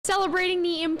Celebrating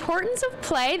the importance of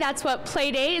play. That's what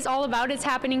Play Day is all about. It's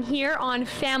happening here on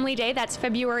Family Day. That's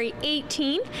February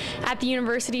 18th at the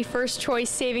University First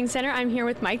Choice Savings Center. I'm here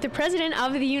with Mike, the president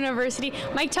of the university.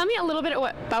 Mike, tell me a little bit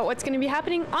about what's going to be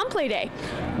happening on Play Day.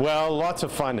 Well, lots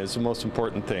of fun is the most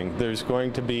important thing. There's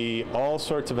going to be all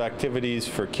sorts of activities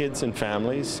for kids and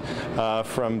families,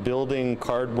 from building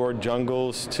cardboard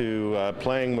jungles to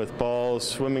playing with balls,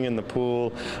 swimming in the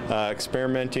pool,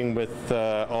 experimenting with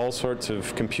all sorts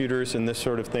of computers and this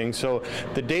sort of thing. So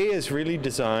the day is really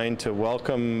designed to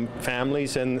welcome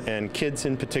families and kids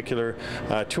in particular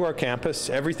to our campus.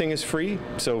 Everything is free,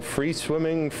 so free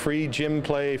swimming, free gym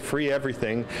play, free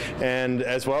everything, and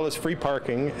as well as free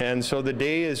parking. And so the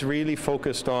day is really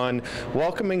focused on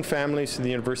welcoming families to the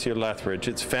University of Lethbridge.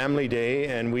 It's Family Day,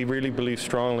 and we really believe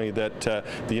strongly that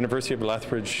the University of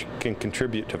Lethbridge can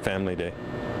contribute to Family Day.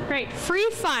 Right, free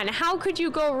fun. How could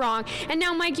you go wrong? And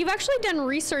now, Mike, you've actually done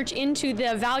research into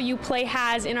the value play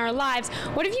has in our lives.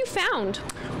 What have you found?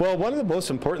 Well, one of the most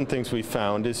important things we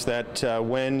found is that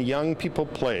when young people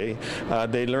play,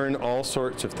 they learn all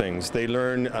sorts of things. They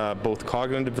learn both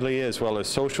cognitively as well as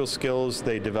social skills.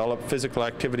 They develop physical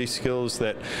activity skills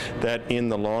that in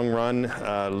the long run,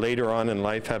 later on in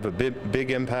life, have a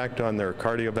big impact on their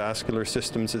cardiovascular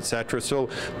systems, etc. So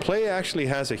play actually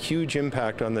has a huge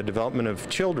impact on the development of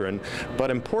children.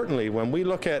 But importantly, when we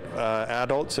look at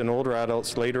adults and older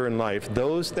adults later in life,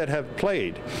 those that have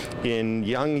played in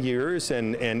young years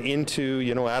and into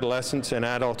adolescence and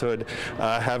adulthood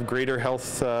have greater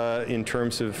health in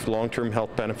terms of long-term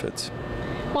health benefits.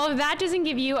 Well, if that doesn't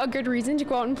give you a good reason to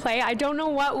go out and play, I don't know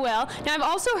what will. Now, I've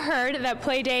also heard that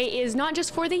Play Day is not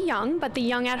just for the young, but the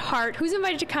young at heart. Who's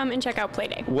invited to come and check out Play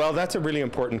Day? Well, that's a really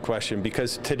important question,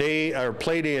 because today our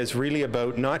Play Day is really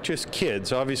about not just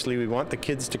kids. Obviously, we want the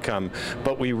kids to come,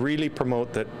 but we really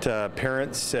promote that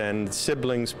parents and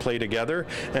siblings play together.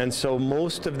 And so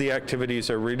most of the activities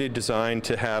are really designed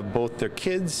to have both the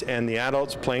kids and the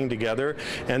adults playing together.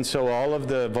 And so all of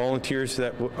the volunteers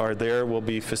that are there will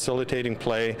be facilitating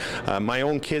play. My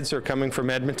own kids are coming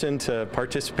from Edmonton to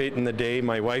participate in the day.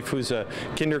 My wife, who's a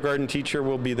kindergarten teacher,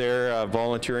 will be there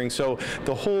volunteering. So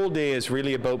the whole day is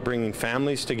really about bringing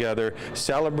families together,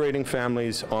 celebrating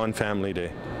families on Family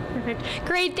Day. Perfect.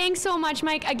 Great. Thanks so much,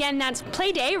 Mike. Again, that's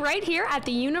Play Day right here at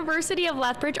the University of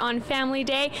Lethbridge on Family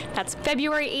Day. That's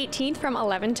February 18th from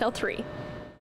 11 till 3.